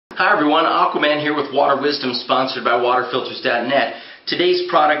Hi everyone, Aquaman here with Water Wisdom, sponsored by waterfilters.net. Today's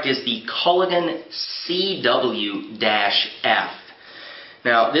product is the Culligan CW-F.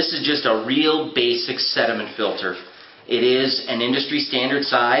 Now this is just a real basic sediment filter. It is an industry standard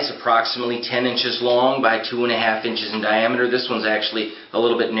size, approximately 10 inches long by 2.5 inches in diameter. This one's actually a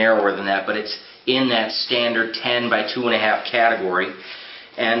little bit narrower than that, but it's in that standard 10 by 2.5 category.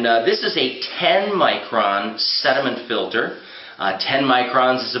 And this is a 10 micron sediment filter. 10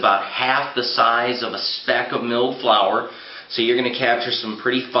 microns is about half the size of a speck of milled flour, so you're going to capture some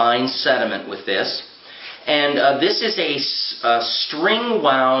pretty fine sediment with this. And this is a string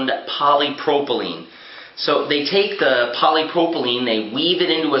wound polypropylene. So they take the polypropylene, they weave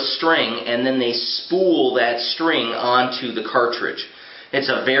it into a string, and then they spool that string onto the cartridge. It's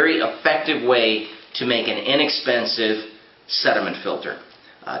a very effective way to make an inexpensive sediment filter.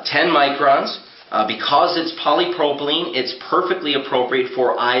 10 microns. Because it's polypropylene, it's perfectly appropriate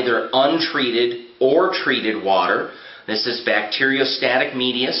for either untreated or treated water. This is bacteriostatic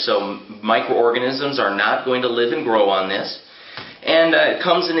media, so microorganisms are not going to live and grow on this. And it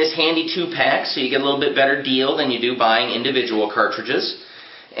comes in this handy 2-pack, so you get a little bit better deal than you do buying individual cartridges.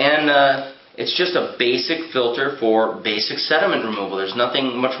 And it's just a basic filter for basic sediment removal. There's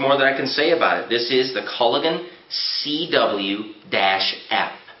nothing much more that I can say about it. This is the Culligan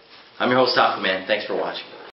CW-F. I'm your host, Aquaman. Thanks for watching.